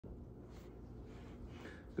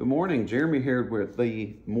Good morning, Jeremy here with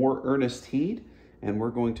the More Earnest Heed, and we're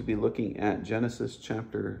going to be looking at Genesis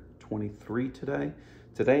chapter 23 today.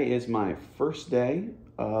 Today is my first day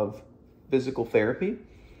of physical therapy.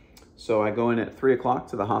 So I go in at 3 o'clock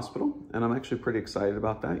to the hospital, and I'm actually pretty excited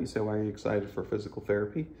about that. You say, why are you excited for physical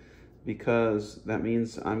therapy? Because that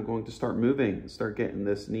means I'm going to start moving, start getting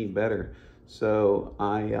this knee better. So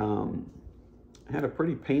I had a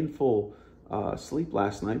pretty painful sleep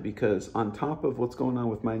last night because on top of what's going on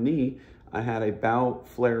with my knee, I had a bout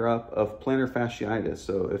flare-up of plantar fasciitis.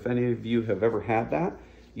 So if any of you have ever had that,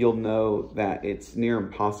 you'll know that it's near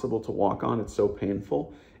impossible to walk on. It's so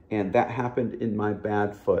painful. And that happened in my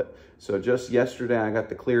bad foot. So just yesterday, I got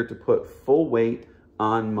the clear to put full weight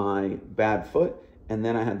on my bad foot. And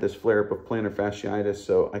then I had this flare-up of plantar fasciitis,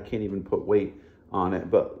 so I can't even put weight on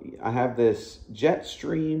it. But I have this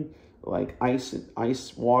Jetstream, like ice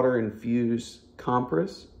water infused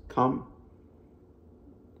compress.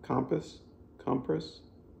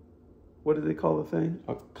 What do they call the thing?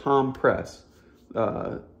 A compress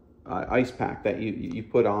ice pack that you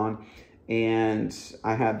put on. And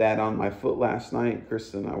I had that on my foot last night.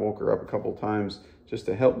 Kristen, I woke her up a couple times just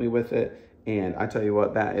to help me with it. And I tell you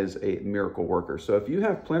what, that is a miracle worker. So if you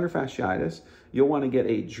have plantar fasciitis, you'll want to get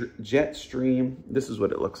a Jetstream. This is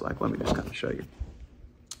what it looks like. Let me just kind of show you.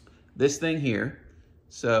 This thing here,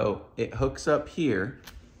 so it hooks up here,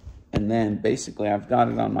 and then basically I've got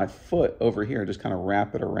it on my foot over here, just kind of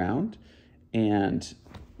wrap it around, and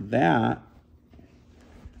that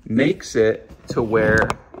makes it to where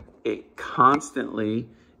it constantly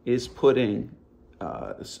is putting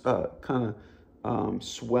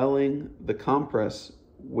swelling the compress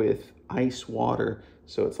with ice water.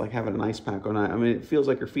 So it's like having an ice pack on. I mean, it feels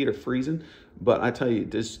like your feet are freezing, but I tell you,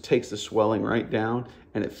 it just takes the swelling right down,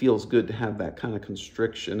 and it feels good to have that kind of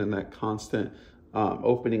constriction and that constant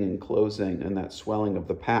opening and closing and that swelling of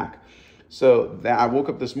the pack. So that I woke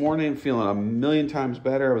up this morning feeling a million times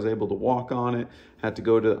better. I was able to walk on it. Had to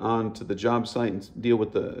go on to the job site and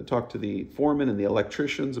talk to the foreman and the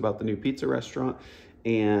electricians about the new pizza restaurant,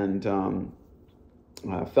 and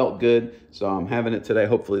felt good. So I'm having it today.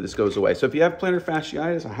 Hopefully this goes away. So if you have plantar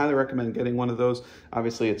fasciitis, I highly recommend getting one of those.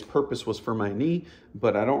 Obviously its purpose was for my knee,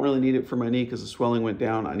 but I don't really need it for my knee because the swelling went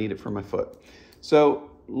down. I need it for my foot. So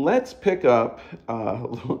let's pick up,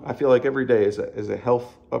 I feel like every day is a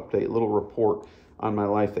health update, little report on my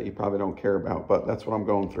life that you probably don't care about, but that's what I'm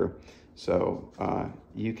going through. So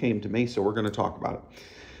you came to me, so we're going to talk about it.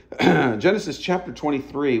 Genesis chapter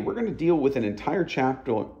 23, we're going to deal with an entire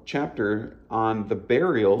chapter on the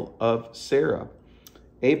burial of Sarah,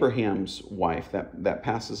 Abraham's wife that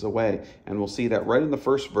passes away. And we'll see that right in the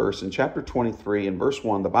first verse. In chapter 23, in verse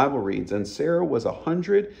 1, the Bible reads, "And Sarah was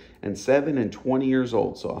 107 and 20 years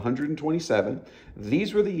old." So 127.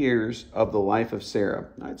 These were the years of the life of Sarah.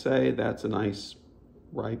 I'd say that's a nice,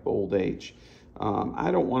 ripe old age.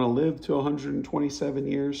 I don't want to live to 127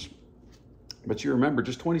 years. But you remember,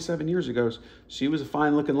 just 27 years ago, she was a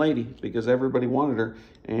fine-looking lady because everybody wanted her,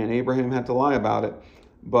 and Abraham had to lie about it.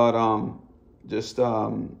 But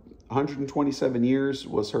 127 years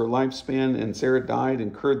was her lifespan, and Sarah died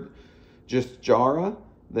in Kirjath-jearim.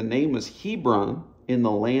 The name was Hebron in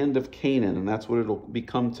the land of Canaan, and that's what it'll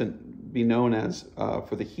become to be known as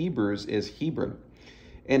for the Hebrews is Hebron.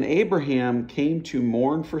 And Abraham came to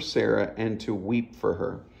mourn for Sarah and to weep for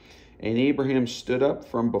her. And Abraham stood up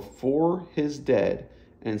from before his dead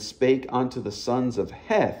and spake unto the sons of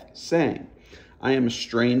Heth, saying, I am a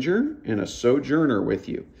stranger and a sojourner with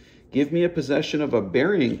you. Give me a possession of a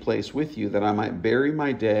burying place with you, that I might bury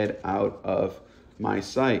my dead out of my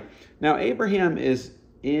sight. Now, Abraham is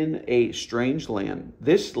in a strange land.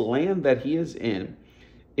 This land that he is in,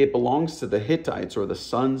 it belongs to the Hittites, or the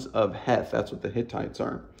sons of Heth. That's what the Hittites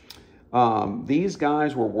are. These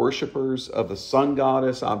guys were worshipers of the sun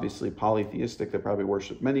goddess, obviously polytheistic. They probably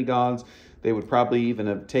worshiped many gods. They would probably even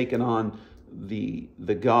have taken on the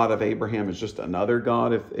God of Abraham as just another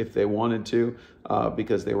God if they wanted to,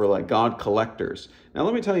 because they were like God collectors. Now,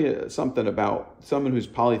 let me tell you something about someone who's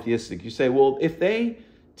polytheistic. You say, well, if they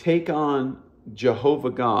take on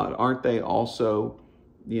Jehovah God, aren't they also,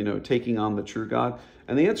 taking on the true God?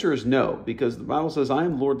 And the answer is no, because the Bible says, I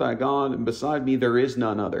am Lord thy God, and beside me there is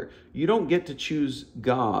none other. You don't get to choose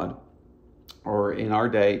God, or in our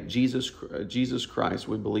day, Jesus Christ.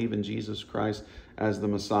 We believe in Jesus Christ as the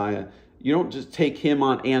Messiah. You don't just take him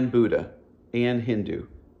on and Buddha and Hindu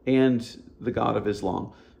and the God of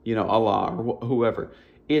Islam, Allah or whoever.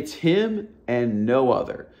 It's him and no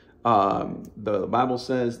other. The Bible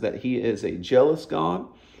says that he is a jealous God.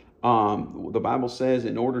 The Bible says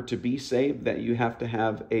in order to be saved that you have to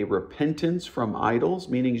have a repentance from idols,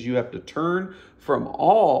 meaning you have to turn from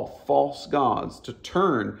all false gods to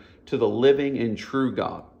turn to the living and true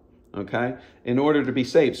God, okay, in order to be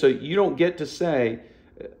saved. So you don't get to say,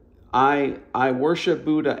 I worship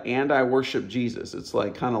Buddha and I worship Jesus. It's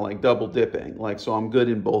like kind of like double dipping. Like, so I'm good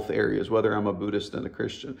in both areas, whether I'm a Buddhist and a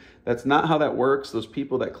Christian. That's not how that works. Those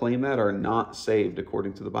people that claim that are not saved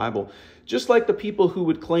according to the Bible. Just like the people who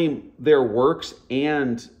would claim their works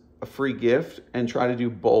and a free gift and try to do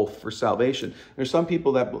both for salvation. There's some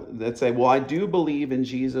people that say, well, I do believe in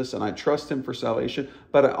Jesus and I trust him for salvation,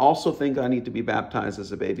 but I also think I need to be baptized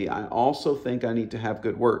as a baby. I also think I need to have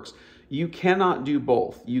good works. You cannot do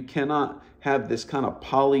both. You cannot have this kind of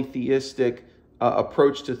polytheistic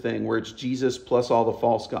approach to thing where it's Jesus plus all the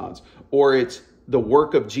false gods, or it's the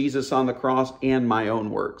work of Jesus on the cross and my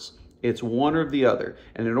own works. It's one or the other.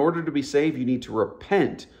 And in order to be saved, you need to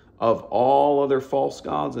repent of all other false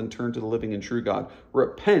gods and turn to the living and true God.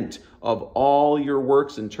 Repent of all your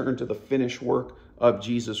works and turn to the finished work of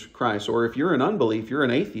Jesus Christ. Or if you're in unbelief, you're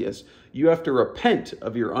an atheist, you have to repent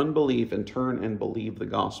of your unbelief and turn and believe the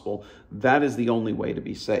gospel. That is the only way to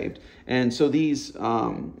be saved. And so these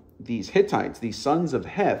Hittites, these sons of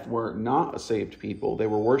Heth, were not a saved people. They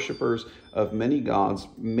were worshipers of many gods,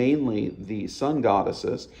 mainly the sun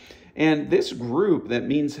goddesses. And this group, that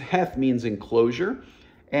means Heth, means enclosure.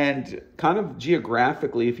 And kind of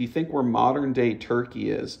geographically, if you think where modern day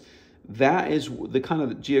Turkey is, that is the kind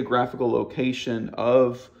of geographical location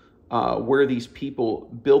of where these people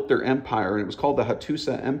built their empire. And it was called the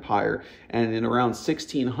Hattusa Empire. And in around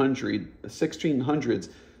 1600s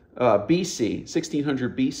BC,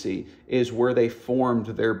 1600 BC is where they formed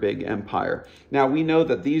their big empire. Now we know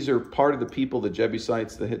that these are part of the people, the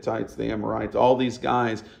Jebusites, the Hittites, the Amorites, all these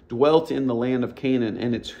guys dwelt in the land of Canaan,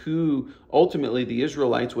 and it's who ultimately the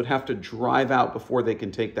Israelites would have to drive out before they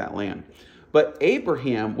can take that land. But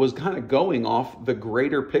Abraham was kind of going off the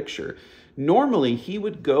greater picture. Normally he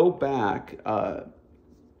would go back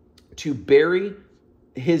to bury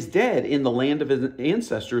his dead in the land of his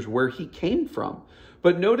ancestors where he came from.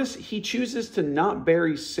 But notice he chooses to not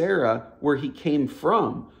bury Sarah where he came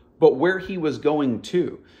from, but where he was going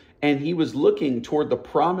to. And he was looking toward the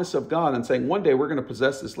promise of God and saying, one day we're going to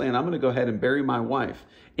possess this land. I'm going to go ahead and bury my wife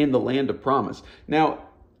in the land of promise. Now,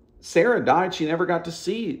 Sarah died. She never got to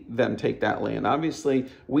see them take that land. Obviously,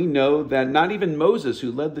 we know that not even Moses,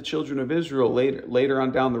 who led the children of Israel later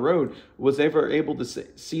on down the road, was ever able to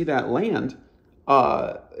see that land.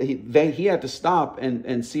 He had to stop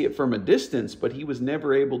and see it from a distance, but he was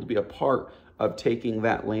never able to be a part of taking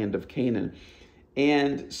that land of Canaan.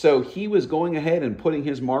 And so he was going ahead and putting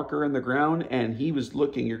his marker in the ground, and he was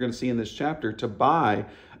looking, you're going to see in this chapter, to buy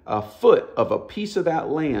a foot of a piece of that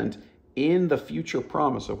land in the future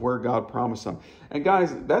promise of where God promised them. And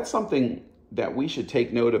guys, that's something that we should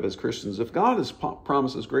take note of as Christians. If God has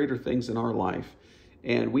promises greater things in our life,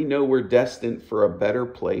 and we know we're destined for a better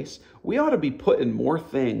place, we ought to be putting more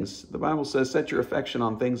things. The Bible says, set your affection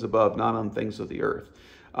on things above, not on things of the earth.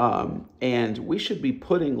 And we should be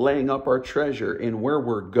laying up our treasure in where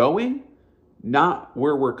we're going, not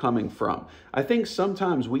where we're coming from. I think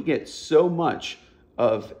sometimes we get so much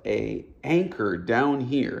of an anchor down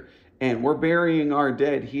here, and we're burying our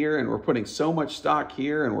dead here, and we're putting so much stock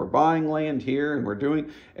here, and we're buying land here, and we're doing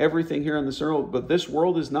everything here on this world. But this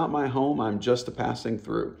world is not my home. I'm just a passing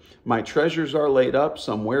through. My treasures are laid up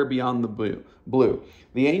somewhere beyond the blue.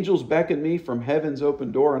 The angels beckon me from heaven's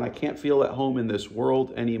open door, and I can't feel at home in this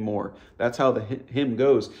world anymore. That's how the hymn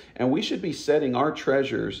goes. And we should be setting our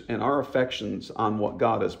treasures and our affections on what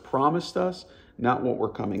God has promised us, not what we're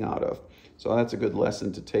coming out of. So that's a good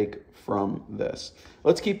lesson to take from this.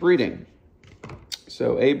 Let's keep reading.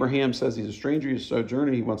 So Abraham says he's a stranger, he's a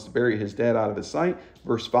sojourner, he wants to bury his dead out of his sight.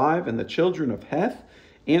 Verse 5, and the children of Heth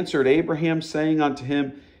answered Abraham, saying unto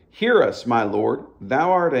him, hear us, my Lord, thou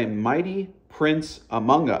art a mighty prince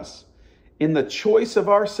among us. In the choice of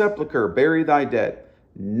our sepulchre bury thy dead.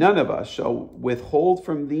 None of us shall withhold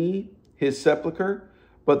from thee his sepulchre,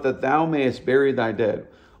 but that thou mayest bury thy dead.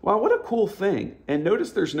 Wow, what a cool thing. And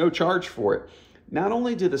notice there's no charge for it. Not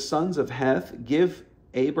only do the sons of Heth give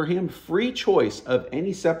Abraham free choice of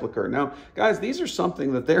any sepulcher. Now, guys, these are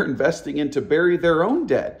something that they're investing in to bury their own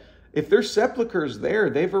dead. If their sepulcher's there,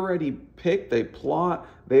 they've already picked, they've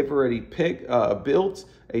already built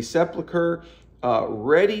a sepulcher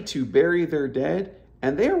ready to bury their dead,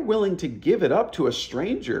 and they're willing to give it up to a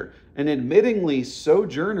stranger, an admittingly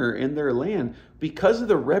sojourner in their land, because of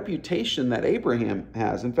the reputation that Abraham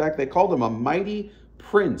has. In fact, they called him a mighty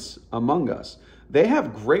prince among us. They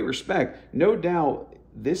have great respect. No doubt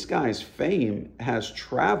this guy's fame has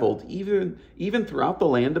traveled even throughout the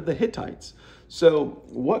land of the Hittites. So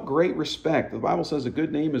what great respect. The Bible says a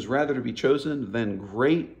good name is rather to be chosen than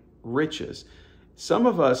great riches. Some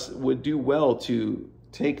of us would do well to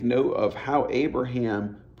take note of how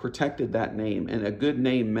Abraham protected that name, and a good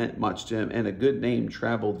name meant much to him, and a good name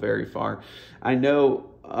traveled very far. I know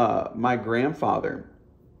my grandfather,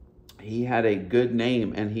 he had a good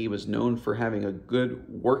name, and he was known for having a good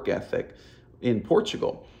work ethic in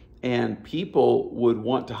Portugal. And people would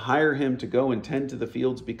want to hire him to go and tend to the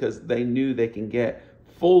fields because they knew they can get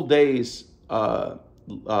full days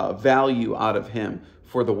value out of him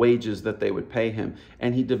for the wages that they would pay him.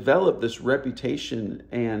 And he developed this reputation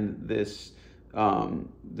and this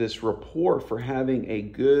rapport for having a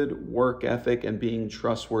good work ethic and being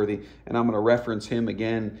trustworthy. And I'm going to reference him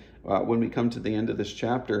again when we come to the end of this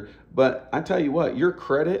chapter. But I tell you what, your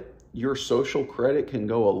credit, your social credit can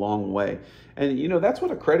go a long way. And you know, that's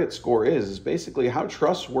what a credit score is basically how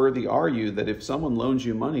trustworthy are you that if someone loans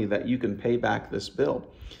you money that you can pay back this bill.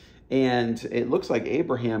 And it looks like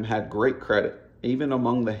Abraham had great credit, even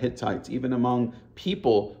among the Hittites, even among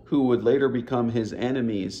people who would later become his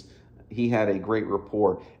enemies. He had a great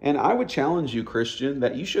rapport. And I would challenge you, Christian,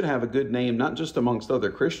 that you should have a good name, not just amongst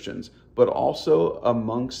other Christians, but also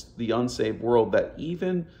amongst the unsaved world, that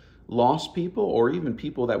even lost people, or even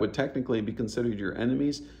people that would technically be considered your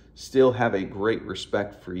enemies, still have a great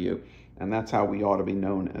respect for you. And that's how we ought to be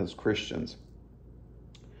known as Christians.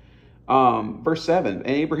 Verse 7, and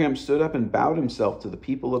Abraham stood up and bowed himself to the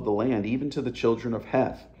people of the land, even to the children of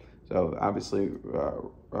Heth. So obviously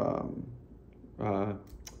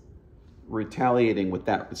retaliating with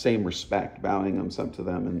that same respect, bowing himself to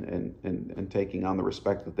them and taking on the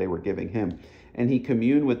respect that they were giving him. And he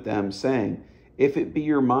communed with them, saying, if it be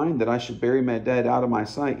your mind that I should bury my dead out of my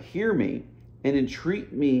sight, hear me, and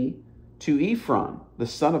entreat me to Ephron, the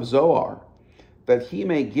son of Zohar, that he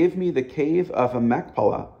may give me the cave of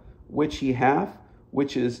Machpelah, which he hath,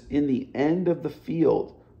 which is in the end of the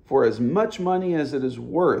field. For as much money as it is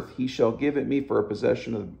worth, he shall give it me for a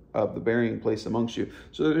possession of the burying place amongst you.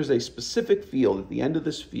 So there's a specific field at the end of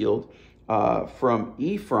this field from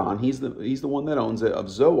Ephron. He's the one that owns it, of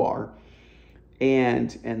Zohar.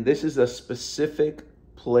 And this is a specific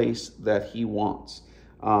place that he wants.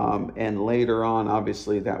 And later on,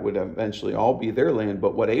 obviously, that would eventually all be their land.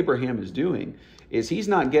 But what Abraham is doing is he's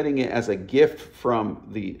not getting it as a gift from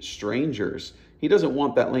the strangers. He doesn't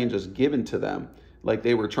want that land just given to them like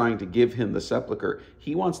they were trying to give him the sepulcher.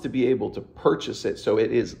 He wants to be able to purchase it so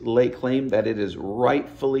it is lay claim that it is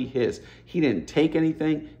rightfully his. He didn't take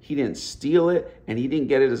anything, he didn't steal it, and he didn't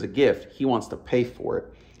get it as a gift. He wants to pay for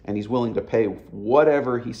it. And he's willing to pay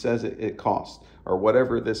whatever he says it costs, or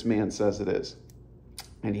whatever this man says it is.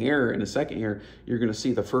 And here, in a second here, you're going to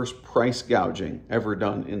see the first price gouging ever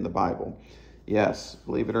done in the Bible. Yes,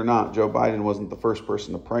 believe it or not, Joe Biden wasn't the first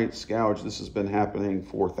person to price gouge. This has been happening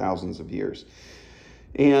for thousands of years.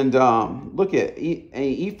 And look at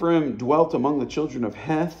Ephraim dwelt among the children of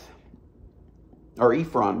Heth, or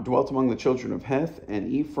Ephron dwelt among the children of Heth,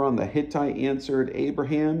 and Ephron the Hittite answered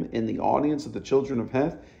Abraham in the audience of the children of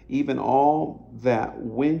Heth, even all that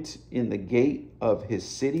went in the gate of his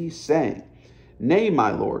city, saying, Nay,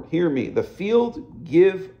 my Lord, hear me. The field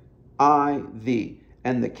give I thee,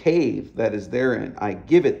 and the cave that is therein I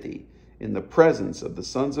give it thee. In the presence of the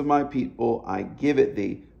sons of my people I give it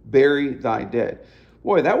thee. Bury thy dead.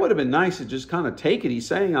 Boy, that would have been nice to just kind of take it. He's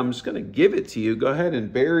saying, I'm just going to give it to you. Go ahead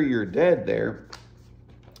and bury your dead there.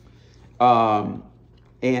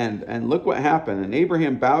 And look what happened. And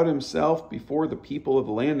Abraham bowed himself before the people of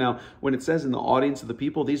the land. Now, when it says in the audience of the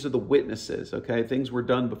people, these are the witnesses, okay? Things were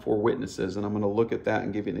done before witnesses, and I'm going to look at that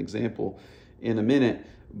and give you an example in a minute.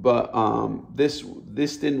 But this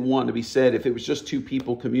didn't want to be said. If it was just two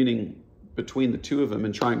people communing between the two of them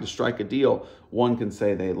and trying to strike a deal, one can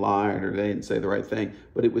say they lied or they didn't say the right thing.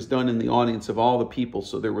 But it was done in the audience of all the people,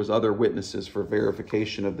 so there was other witnesses for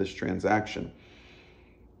verification of this transaction.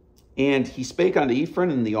 And he spake unto Ephron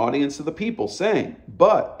in the audience of the people, saying,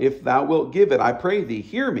 But if thou wilt give it, I pray thee,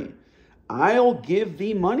 hear me. I'll give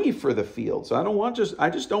thee money for the field. So I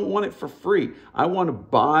just don't want it for free. I want to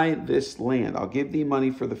buy this land. I'll give thee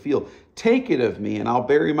money for the field. Take it of me, and I'll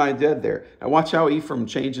bury my dead there. Now watch how Ephraim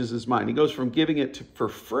changes his mind. He goes from giving it for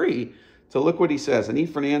free to look what he says. And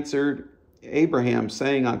Ephraim answered Abraham,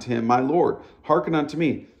 saying unto him, My Lord, hearken unto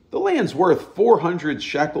me. The land's worth 400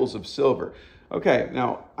 shekels of silver. Okay,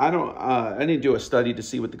 now I need to do a study to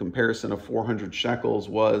see what the comparison of 400 shekels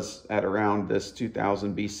was at around this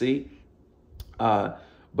 2000 BC.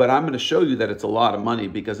 But I'm going to show you that it's a lot of money,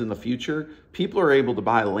 because in the future, people are able to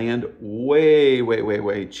buy land way, way, way,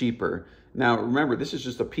 way cheaper Now, remember, this is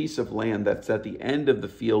just a piece of land that's at the end of the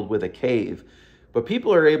field with a cave. But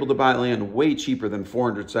people are able to buy land way cheaper than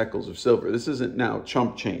 400 shekels of silver. This isn't now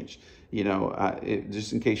chump change. You know,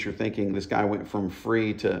 just in case you're thinking this guy went from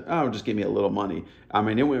free to, oh, just give me a little money. I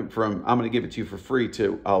mean, it went from, I'm going to give it to you for free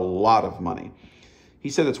to a lot of money. He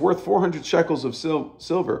said, it's worth 400 shekels of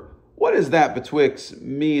silver. What is that betwixt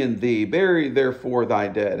me and thee? Bury therefore thy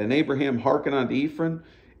dead. And Abraham hearkened unto Ephron,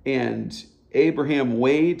 and Abraham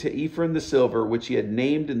weighed to Ephron the silver, which he had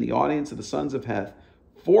named in the audience of the sons of Heth,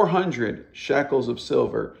 400 shekels of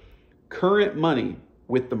silver, current money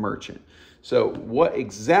with the merchant. So what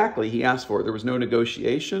exactly he asked for? There was no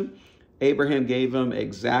negotiation. Abraham gave him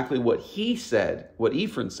exactly what he said, what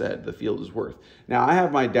Ephron said the field is worth. Now, I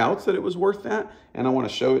have my doubts that it was worth that, and I want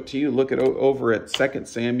to show it to you. Look at over at 2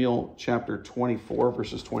 Samuel chapter 24,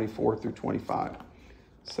 verses 24 through 25.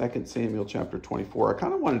 2 Samuel chapter 24. I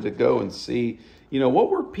kind of wanted to go and see, you know, what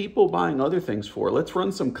were people buying other things for? Let's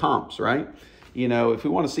run some comps, right? You know, if we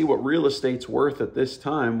want to see what real estate's worth at this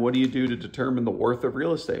time, what do you do to determine the worth of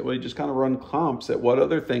real estate? Well, you just kind of run comps at what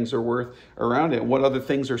other things are worth around it and what other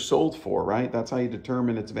things are sold for, right? That's how you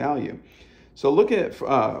determine its value. So look at 2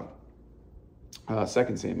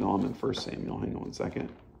 Samuel. I'm in 1 Samuel. Hang on one second.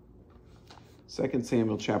 2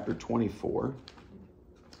 Samuel chapter 24.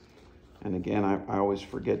 And again, I always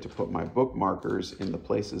forget to put my bookmarkers in the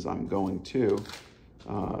places I'm going to.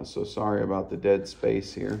 So sorry about the dead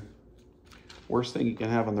space here. Worst thing you can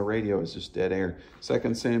have on the radio is just dead air.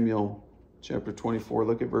 2 Samuel chapter 24,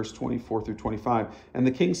 look at verse 24 through 25. And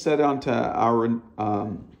the king said unto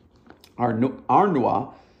Arnuah,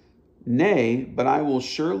 Nay, but I will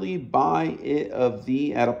surely buy it of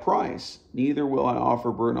thee at a price. Neither will I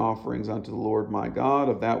offer burnt offerings unto the Lord my God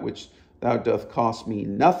of that which thou doth cost me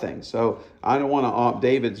nothing. So I don't want to,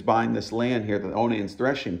 David's buying this land here, the Onan's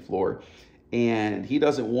threshing floor. And he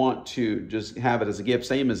doesn't want to just have it as a gift,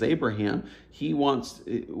 same as Abraham. He wants,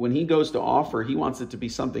 when he goes to offer, he wants it to be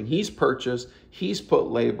something he's purchased, he's put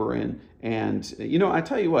labor in. And, you know, I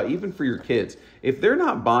tell you what, even for your kids, if they're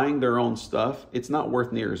not buying their own stuff, it's not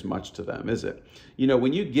worth near as much to them, is it? You know,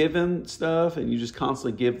 when you give them stuff and you just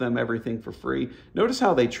constantly give them everything for free, notice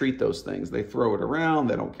how they treat those things. They throw it around.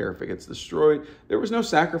 They don't care if it gets destroyed. There was no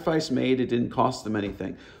sacrifice made. It didn't cost them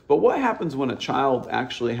anything. But what happens when a child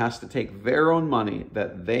actually has to take their own money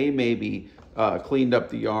that they maybe cleaned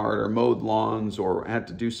up the yard or mowed lawns or had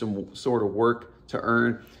to do some sort of work to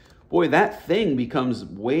earn? Boy, that thing becomes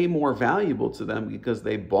way more valuable to them because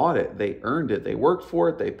they bought it, they earned it, they worked for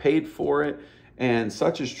it, they paid for it. And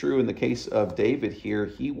such is true in the case of David here.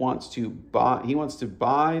 He wants to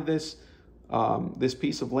buy this this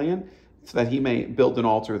piece of land so that he may build an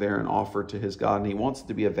altar there and offer to his God. And he wants it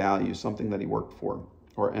to be a value, something that he worked for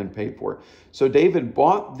and paid for. So David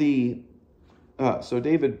bought the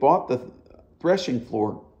threshing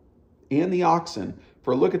floor and the oxen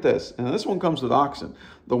for, look at this. And this one comes with oxen.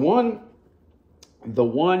 The one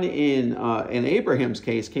in Abraham's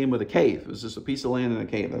case came with a cave. It was just a piece of land in a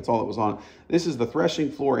cave. That's all it was on. This is the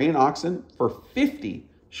threshing floor and oxen for 50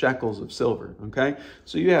 shekels of silver. Okay,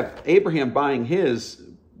 so you have Abraham buying his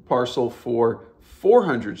parcel for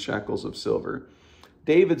 400 shekels of silver.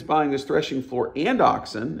 David's buying this threshing floor and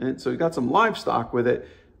oxen, and so he got some livestock with it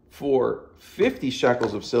for 50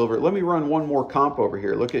 shekels of silver. Let me run one more comp over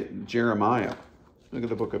here. Look at Jeremiah. Look at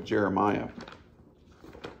the book of Jeremiah.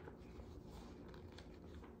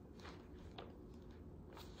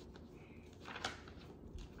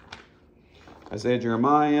 Isaiah,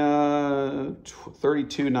 Jeremiah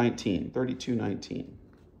 32:19.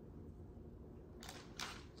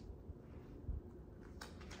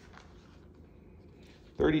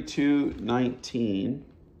 32:19.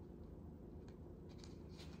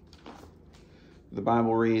 The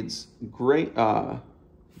Bible reads, great, in the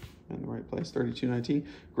right place, 32:19.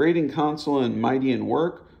 Great in counsel and mighty in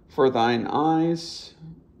work, for thine eyes.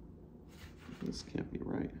 This can't be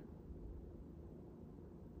right.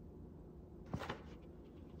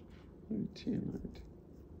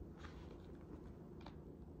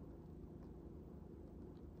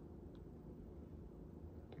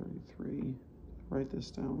 33. Write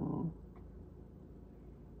this down wrong.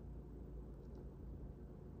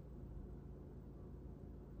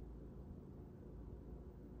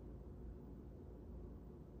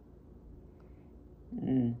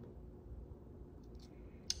 Man,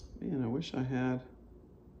 I wish I had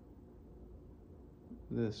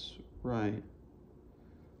this right.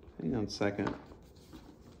 Hang on a second.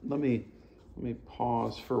 Let me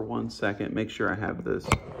pause for 1 second. Make sure I have this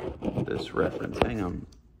reference. Hang on.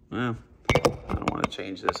 Well, I don't want to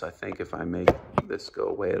change this. I think if I make this go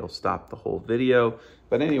away, it'll stop the whole video.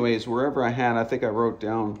 But anyways, wherever I think I wrote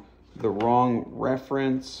down the wrong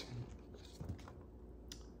reference,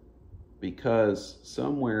 because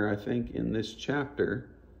somewhere, I think in this chapter,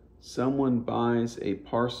 someone buys a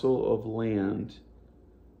parcel of land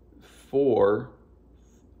for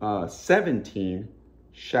 17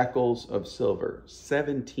 shekels of silver.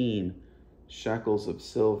 17 shekels of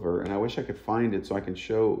silver. And I wish I could find it so I can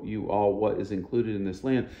show you all what is included in this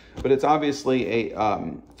land. But it's obviously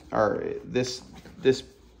this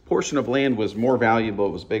portion of land was more valuable.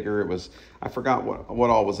 It was bigger. It was, I forgot what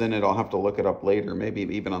all was in it. I'll have to look it up later. Maybe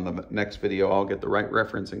even on the next video, I'll get the right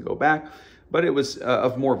reference and go back. But it was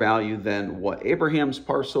of more value than what Abraham's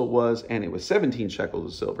parcel was, and it was 17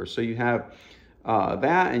 shekels of silver. So you have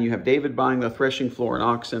that, and you have David buying the threshing floor and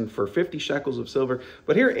oxen for 50 shekels of silver.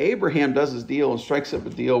 But here Abraham does his deal and strikes up a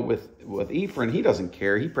deal with Ephron. He doesn't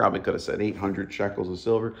care. He probably could have said 800 shekels of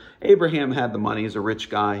silver. Abraham had the money. He's a rich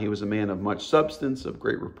guy. He was a man of much substance, of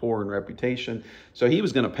great rapport and reputation. So he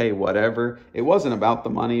was going to pay whatever. It wasn't about the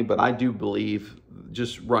money, but I do believe,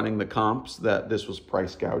 just running the comps, that this was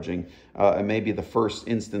price gouging, and maybe the first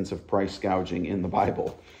instance of price gouging in the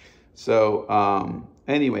Bible. So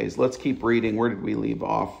anyways, let's keep reading. Where did we leave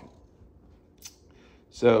off?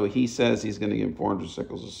 So he says he's going to give him 400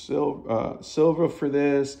 shekels of silver for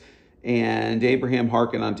this. And Abraham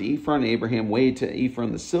hearkened unto Ephron. Abraham weighed to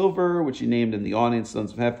Ephron the silver, which he named in the audience,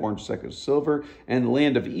 sons of Heth, 400 shekels of silver. And the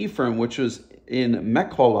land of Ephron, which was in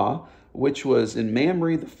Machpelah, which was in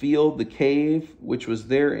Mamre, the field, the cave, which was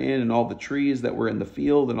therein, and all the trees that were in the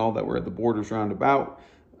field, and all that were at the borders round about,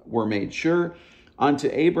 were made sure. Unto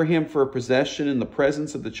Abraham for a possession in the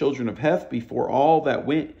presence of the children of Heth, before all that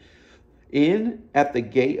went in at the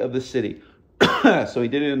gate of the city. So he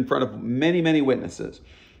did it in front of many, many witnesses.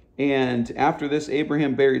 And after this,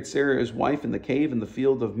 Abraham buried Sarah, his wife, in the cave in the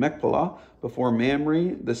field of Machpelah, before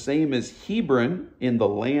Mamre, the same as Hebron, in the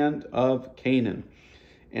land of Canaan.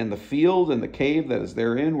 And the field and the cave that is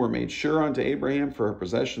therein were made sure unto Abraham for a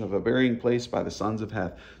possession of a burying place by the sons of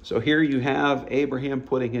Heth. So here you have Abraham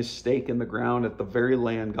putting his stake in the ground at the very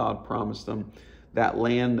land God promised him, that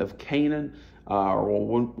land of Canaan, or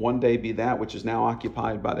will one day be that which is now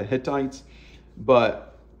occupied by the Hittites.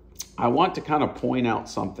 But I want to kind of point out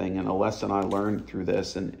something, and a lesson I learned through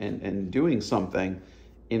this, and doing something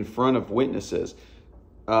in front of witnesses.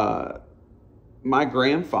 My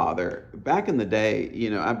grandfather, back in the day,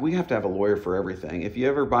 we have to have a lawyer for everything. If you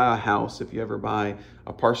ever buy a house, if you ever buy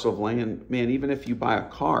a parcel of land, man, even if you buy a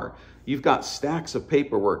car, you've got stacks of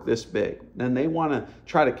paperwork this big. And they want to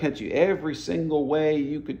try to catch you every single way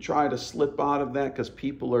you could try to slip out of that, because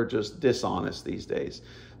people are just dishonest these days.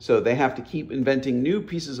 So they have to keep inventing new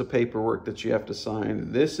pieces of paperwork that you have to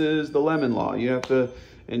sign. This is the lemon law. You have to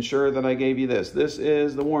ensure that I gave you this. This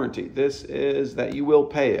is the warranty. This is that you will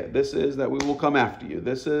pay it. This is that we will come after you.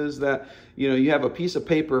 This is that, you have a piece of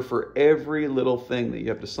paper for every little thing that you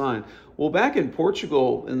have to sign. Well, back in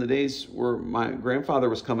Portugal, in the days where my grandfather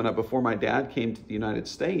was coming up, before my dad came to the United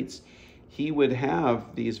States, he would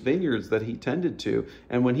have these vineyards that he tended to.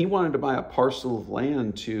 And when he wanted to buy a parcel of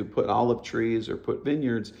land to put olive trees or put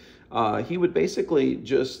vineyards, he would basically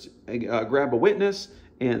just grab a witness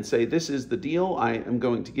and say, this is the deal. I am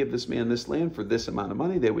going to give this man this land for this amount of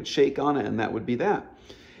money. They would shake on it, and that would be that.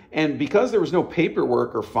 And because there was no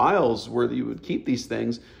paperwork or files where you would keep these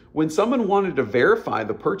things, when someone wanted to verify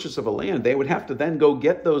the purchase of a land, they would have to then go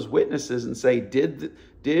get those witnesses and say, did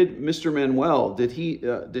Mr. Manuel, did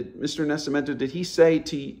Mr. Nascimento, did he say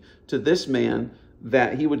to this man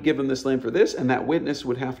that he would give him this land for this? And that witness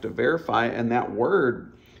would have to verify, and that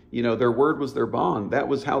word, their word was their bond. That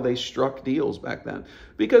was how they struck deals back then,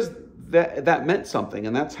 because that meant something.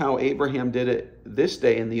 And that's how Abraham did it this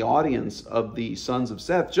day in the audience of the sons of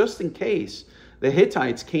Seth, just in case the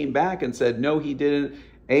Hittites came back and said, no, he didn't.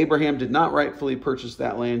 Abraham did not rightfully purchase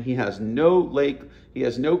that land. He has no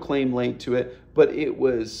claim laid to it, but it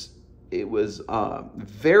was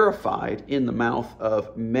verified in the mouth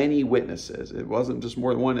of many witnesses. It wasn't just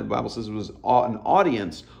more than one. The Bible says it was an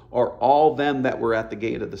audience, or all them that were at the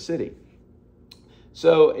gate of the city.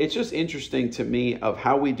 So it's just interesting to me of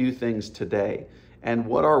how we do things today and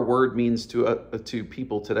what our word means to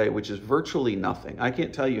people today, which is virtually nothing. I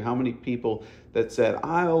can't tell you how many people that said,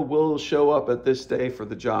 I will show up at this day for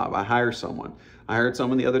the job. I hire someone. I hired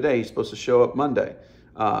someone the other day. He's supposed to show up Monday.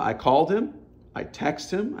 I called him. I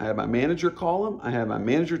text him. I had my manager call him. I had my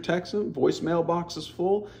manager text him. Voicemail box is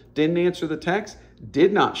full. Didn't answer the text.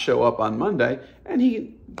 Did not show up on Monday. And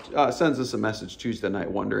he sends us a message Tuesday night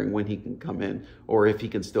wondering when he can come in, or if he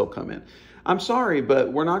can still come in. I'm sorry,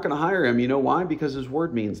 but we're not going to hire him. You know why? Because his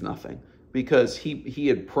word means nothing. Because he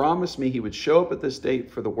had promised me he would show up at this date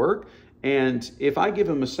for the work, And if I give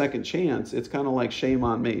them a second chance, it's kind of like shame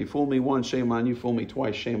on me. You fool me once, shame on you. Fool me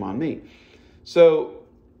twice, shame on me. So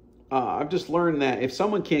I've just learned that if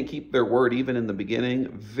someone can't keep their word even in the beginning,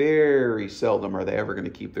 very seldom are they ever going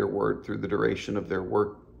to keep their word through the duration of their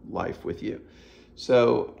work life with you.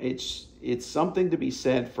 So it's something to be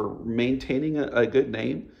said for maintaining a good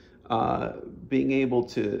name, being able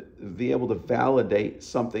to validate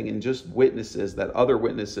something in just witnesses, that other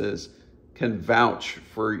witnesses can vouch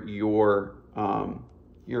for your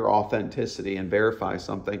authenticity and verify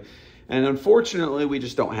something. And unfortunately, we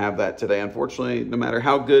just don't have that today. Unfortunately, no matter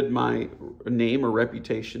how good my name or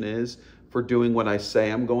reputation is for doing what I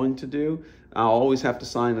say I'm going to do, I'll always have to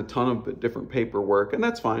sign a ton of different paperwork, and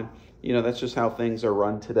that's fine. You know, that's just how things are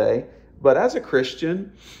run today. But as a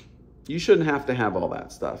Christian, you shouldn't have to have all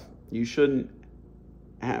that stuff. You shouldn't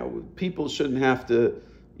have, people shouldn't have to,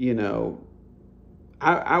 you know,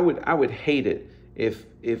 I would hate it if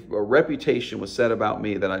a reputation was said about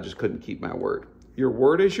me that I just couldn't keep my word. Your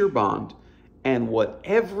word is your bond, and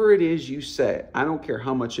whatever it is you say, I don't care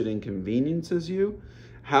how much it inconveniences you,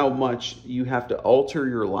 how much you have to alter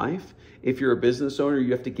your life. If you're a business owner,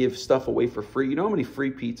 you have to give stuff away for free. You know how many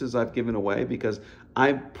free pizzas I've given away because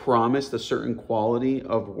I promised a certain quality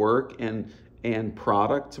of work and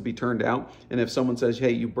product to be turned out. And if someone says,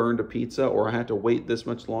 hey, you burned a pizza, or I had to wait this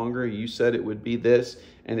much longer, you said it would be this,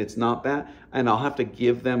 and it's not that, and I'll have to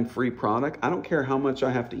give them free product. I don't care how much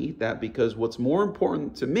I have to eat that, because what's more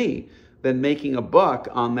important to me than making a buck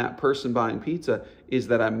on that person buying pizza is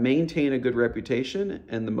that I maintain a good reputation.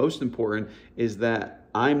 And the most important is that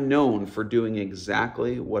I'm known for doing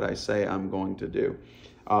exactly what I say I'm going to do.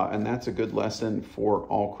 And that's a good lesson for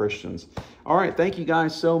all Christians. All right, thank you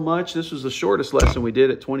guys so much. This was the shortest lesson we did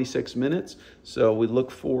at 26 minutes. So we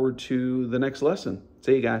look forward to the next lesson.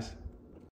 See you guys.